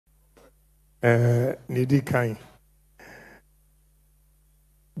Nidi Kain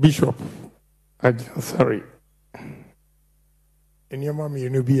Bishop Asare in your mammy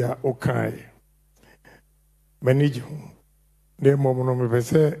Nubia Okai Manage de momo me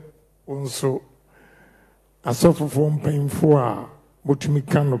pese onso asofo fo mpemfo a botumi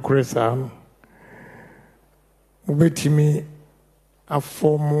kan no kresa no mobetimi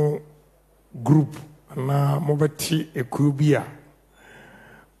aform group na mobeti ekubia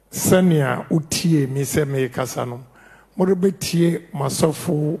sania utie mi se me kasa no mobetie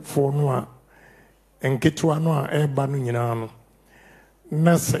masofo fo no a enketo ano a eba no nyina no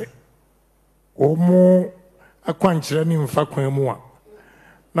na se omo akwankyere ni mfa kwan mu a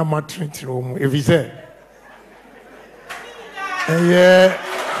na matrintiro mu evize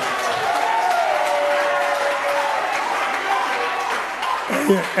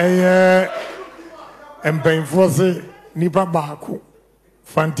empenfose nipa baako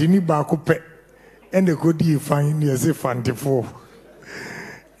fantini baako pe ene kodi fan ni ese fantifo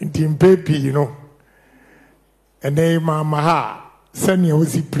ntimpepi you know ene mama ha sani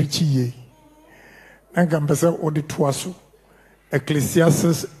ozi preach ye nanga mpese odi toaso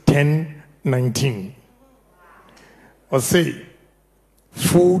Ecclesiastes 10:19 or say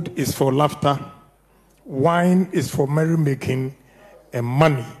food is for laughter, wine is for merrymaking, and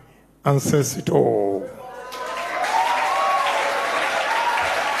money answers it all.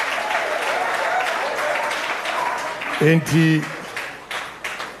 Enti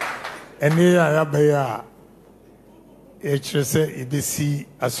ene ya baya echese ibisi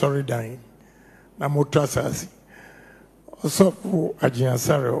Asare dying na motasasi also for Agyin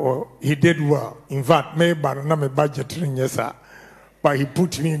Asare, or he did well. In fact, me na me budget yes, but he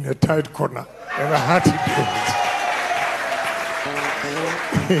put me in a tight corner and I had to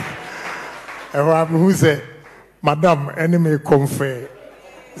do it. And who said, Madam, enemy confer,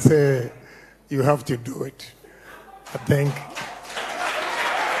 say you have to do it. I think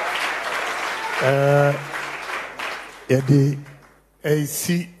Yadi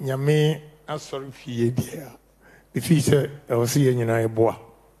AC Nyame Asare fie dia. If he said, I was seeing in a boa.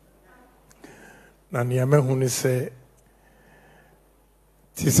 Nanyame Huni say,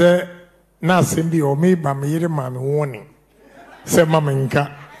 she said, Nasimbi or me by me, mammy warning. Say,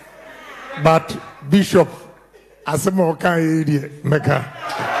 Maminka. But Bishop, as a more kind idiot, Mecca.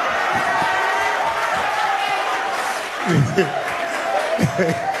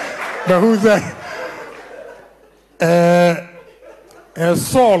 But who's that?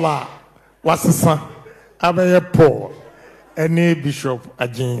 Sola was the son. Abaye Paul, any Bishop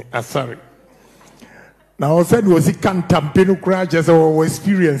Agyin Asare. Now I said was he can't tampino cry just our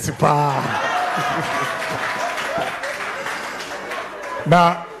experience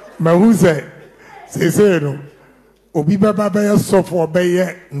Now my who say no obi baba be so for be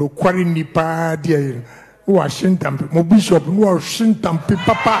no kwari nipa dia no wa shintampe mo bishop no wa shintampe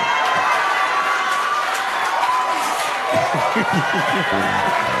papa.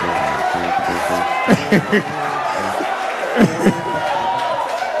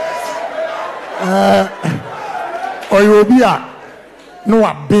 Oyobia no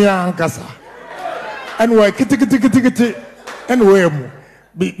abia nkasa anyway kiti anyway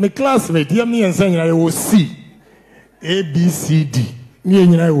me classmate ya me ensa nyina yo C A B C D me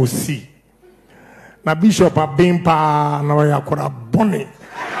nyina yo C na bishop abempa na ya kora bone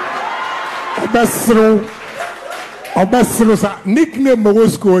obesro sa nickname mo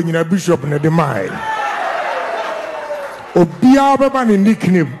school nyina bishop na de mai obia baba ni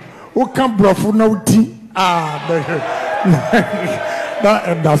nickname o kan brofo na uti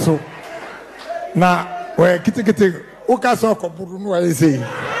na so na we kiti o ka so akoburu no ayi sei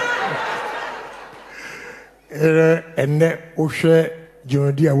ene o hwe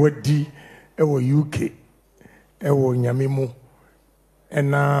jonodi a wadi e wo UK e wo nyame mu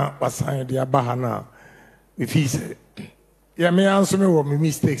ena wasan de abaha na me fi se ya me anso me wo me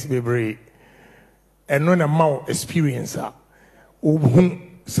mistakes bebre eno na ma experience a obu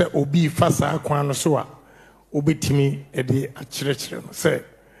se obi fasa akwan no so a obetimi e de akirekire no se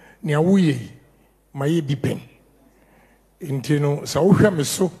ne awoye maye bi pen intino sa wo hwa me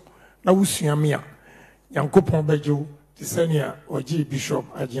so na wusua me a yankopon bejo ti senia oji Bishop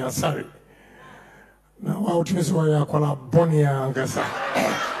Agyin Asare na wa otimi so ya kwala bonia ngasa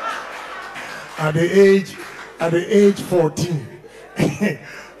at the age 14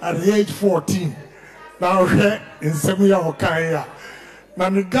 at the age 14 now in some ya okan ya na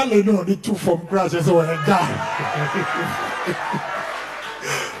the galley no the two from crash so a guy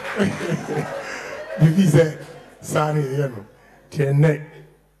bibi say sani yeno tene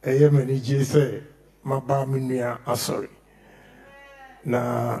eyemeni je say maba minua Asare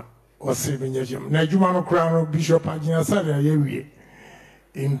na ɔse menyɛ kyɛm na adwuma no koraa no Bishop Agyin Asare ayɛwie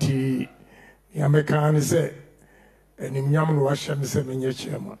nti yɛmɛka ne sɛ animnyam no wahyɛ ne sɛ menyɛ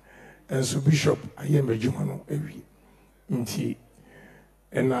kyɛm ɛnso Bishop ayɛ m'adwuma no awie nti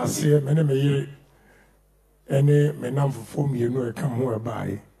ɛna aseɛ me ne me yere ɛne me namfofoɔ mmienu ɛka ho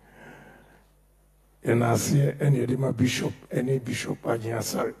ɛbaeɛ ɛna aseɛ ɛne ɛde ma Bishop ɛne Bishop Agyin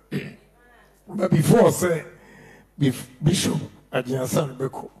Asare but before say Bishop Agyin Asare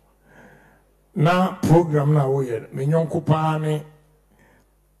bɛkɔ na program na woyɛ me nyɔnko paa ne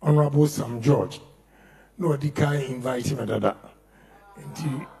Honorable Sam George no ɔdi kan invite me dada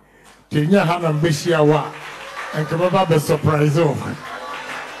nti tenya ha na mbɛhyia wa nka bɛba bɛ surprise o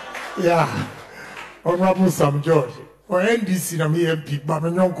yeah Honorable Sam George or NDC na me MP ba me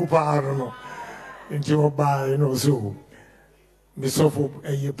nyɔnko paa no nti ɔbaa no so me sɔfo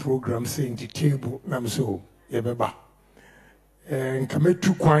ɛyɛ program saying the table na me so yɛbɛba nka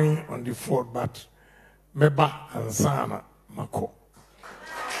metu kwan on the 4th but meba ansana mako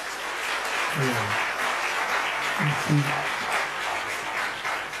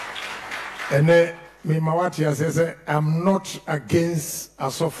and me mawati says I'm not against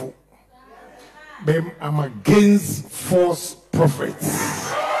asofo but I'm against false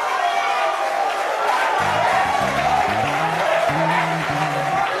prophets.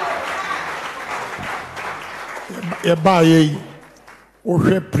 Ebaye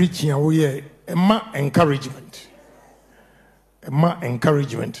ohwe preaching awoye ema encouragement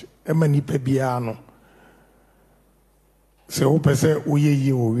ema nipa bia no se wo pese oye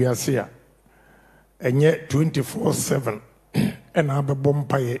yi wo wiase a enye 24/7 ena abebo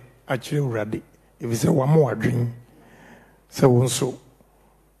mpaye akire urade ebi se wa mo adwen se wo nso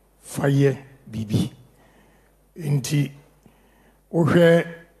faye bibi nti ohwe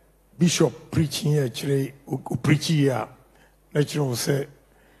Bishop preaching here, preaching here. Natural say,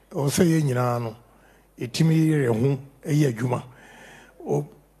 or say, you know, a timid home, a year juma.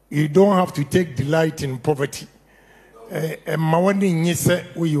 You don't have to take delight in poverty. And Mawani Nisa,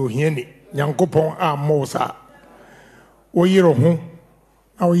 we you hear it, Yankopon are Mosa. O year home,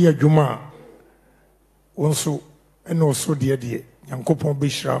 our year juma. Also, and also, dear, Yankopon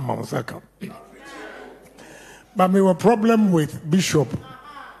Bishra Mausaka. But we have a problem with Bishop.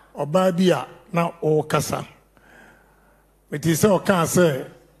 Obabia na o kasa it is all can say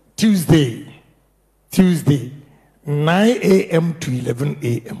Tuesday 9 a.m. to 11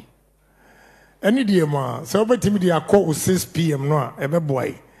 a.m. any day ma so obetimi dey call 6 p.m. no ebe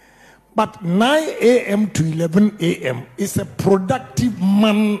boy but 9 a.m. to 11 a.m. is a productive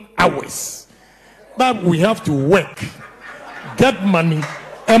man hours that we have to work, get money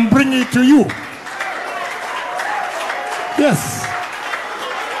and bring it to you. Yes.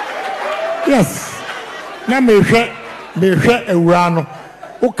 Na me hwe ewura no.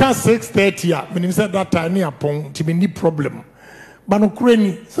 Oka 6:30 a, menim say that time ni apon, ti me ni problem. But no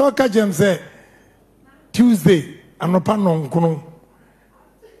kreni, so oka jam say Tuesday anopa no nkono.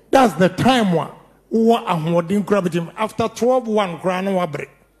 That's the time wa ahoden kra betim after 12:1 kra no wabre.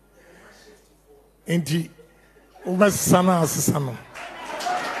 Enti obesana asesano.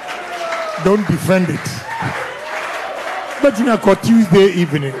 Don't defend it. But in a Tuesday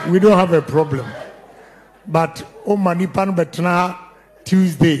evening, we don't have a problem. But Omanipan Betna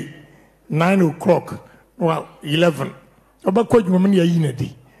Tuesday, 9 o'clock, well, 11. About quite woman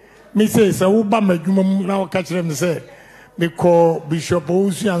yinedi. Me say, so Obama, you now catch them say, me call Bishop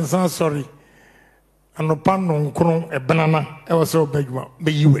Osi and San sorry. And no pan on cron a banana, I was so big one,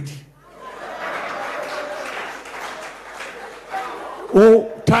 be you it.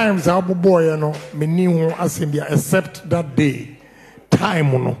 Oh, times abu boy, you know, me new assembly except that day.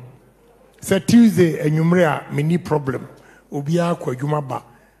 Time, no. Say Tuesday, and you me ni problem. Obia kwa jumaba,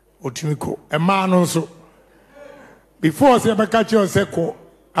 otimiko. A man also. Before say catch you say ko,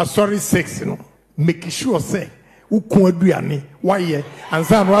 Asare 6, you know, make sure say, who can do any, why ye, and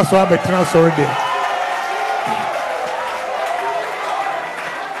some was so have a transfer there.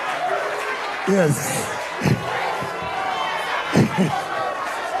 Yes.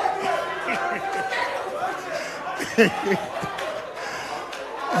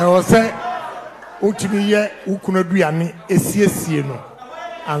 I was saying, Utimiye, Ukunaduani, Esieno,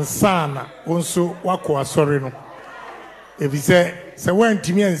 and Sana, also Wako Asorino. If he say, when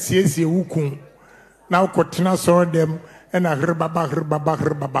Timmy and Siesi Ukun, now Kotina saw them, and a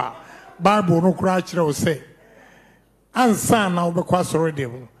herbaba. Bible no crash, I will say, and Sana, now because already,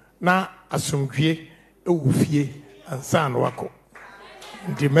 now Asumkie, Ufie, and San Wako.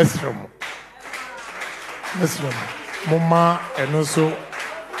 The Mestrom. Mama and also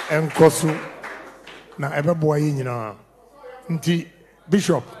Enkosu na ebe boy nyina nti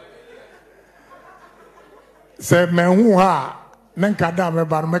Bishop say men who are Nankada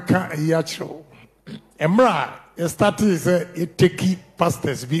Mebarmeka a yachro. Emra, a started say it take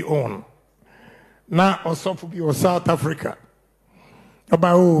pastors be on. Now also for be South Africa.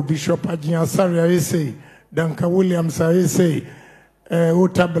 About Bishop Agyin Asare say, Duncan Williams say,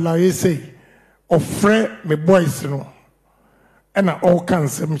 Otabela say, offer me boys no. And I all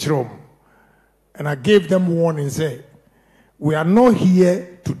cancel and I gave them warning, say, we are not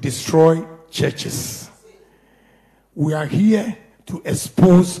here to destroy churches. We are here to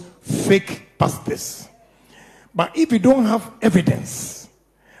expose fake pastors. But if you don't have evidence,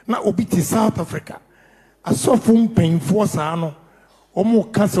 now obiti South Africa, I saw from painful sano,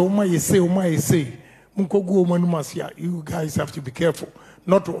 omo cancer, you say, Munkogu Manumasia, you guys have to be careful.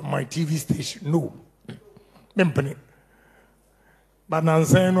 Not on my TV station, no. Mempany. But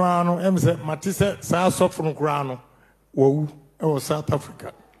Nanseno ano, Emse, Matisse, sa saw from Grano, or South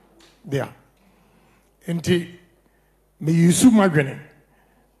Africa. There. Enti, me yusu magwene,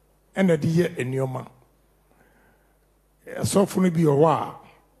 and a dear in your man. A softly be a wa,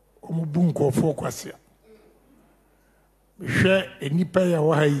 Omubunko for Quasia. Share a nipaya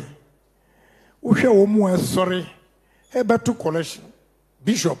wahi. Usha omu sorry, Hebatu collection.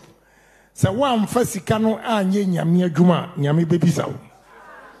 Bishop. Sa one fasikano anye nyamia juma, nyami baby saw.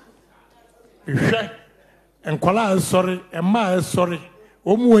 Share and Kola sorry, and ma sorry,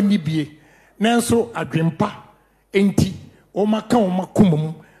 omu nibie, Nanso Agyin enti, omaka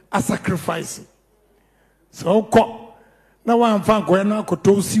omakumum a sacrifice. So ko na one fan ko na ko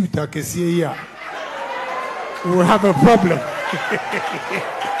to siuta kesi ya. We will have a problem.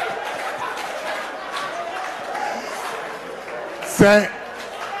 Say,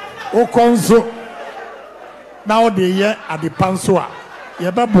 o konso now the year at the pansoa.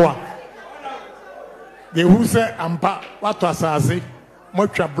 Yebabwa. The who say ampa what was say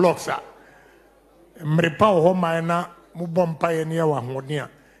much blocks are. Mrepa ho man na mo bompa ye ne wa hode a.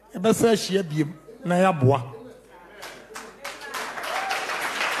 Ebesa hia biem na ya boa.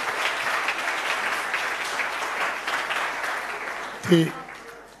 The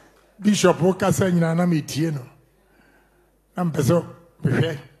Bishop Okasa nyina na metie no. Na mpeso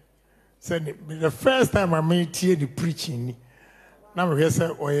behwe. Said the first time I met here the preaching ni. Na me say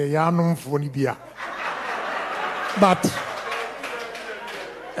oye yanomfo ni bia. But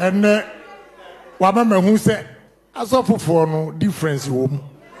and wabama hu say asofofo no difference wo mu.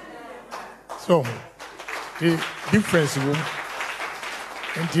 So the difference wo mu.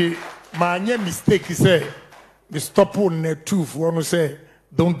 And my mistake say the stop on the truth one say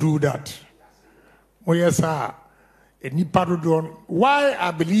don't do that. Oh yes sir. Why I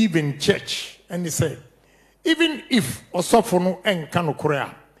believe in church, and he said, even if osofono enka no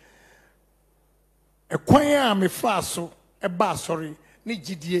korea, ekwanya me faso eba sorry ni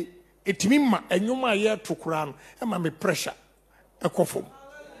gidie etimi ma enwuma ye to koraa no e ma me pressure ekofom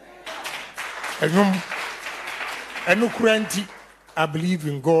enwum enu kuranti. I believe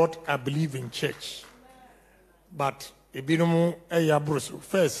in God, I believe in church, but ebinumu eyabroso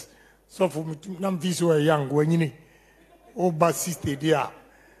first so for me nam viso e young wanyini oba sister dia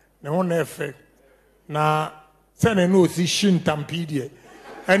na won efe na se na no si shin tampidie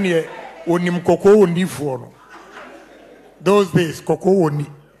ene onim koko onifo no those days koko oni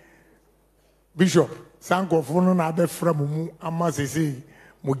bishop sankofo no na abefra mu amasese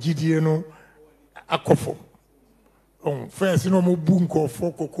mo gidie no akofo on first no mo bunko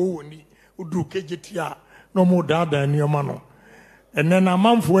fo koko oni udu kejetia no mo dada nioma no ene na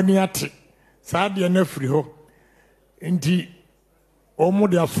manfo ani ate saa de na firi ho Inti omu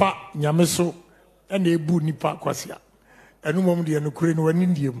de afa nyame so ena ebu nipa kwasia enu mom de enukure no wani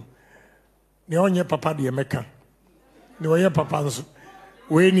ndiem ne onye papa de meka ne oye papa nso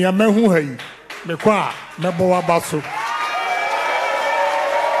we ni amahu hayi me kwa mebo wa baso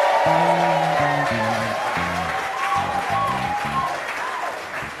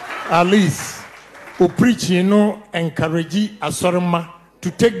at least o preaching no encourage asorema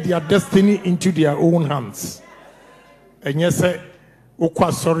to take their destiny into their own hands. Enye se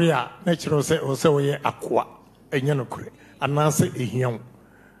okwa sorry a na kire se o se oye akwa enye no kure anase ehian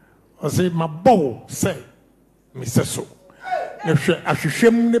o se mabo se me se so ne hwe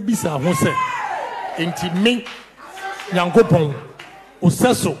ahwehwem na bisa ho se enti me nyankopon o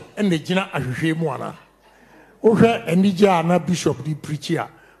se so ene gina ahwehwem ana o hwe enija na bishop di preach a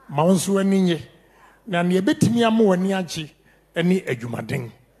ma wonso aninye na ne betimi am wani achi eni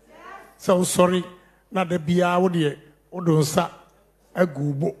adwumaden so sorry na da bia wo de odonsa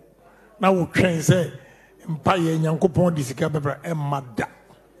agubo na wo twen se mpa ye nyankopon di sika bebra emada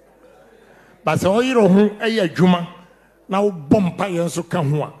ba se oyiro hu eye adwuma na wo bompa ye nso ka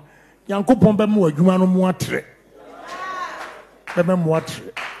ho a Yankopon be mu adwuma no mu atre be mu atre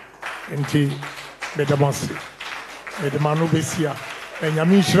enti be demonstrate be de manu be sia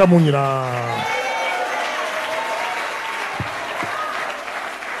enyame nhira mu nyina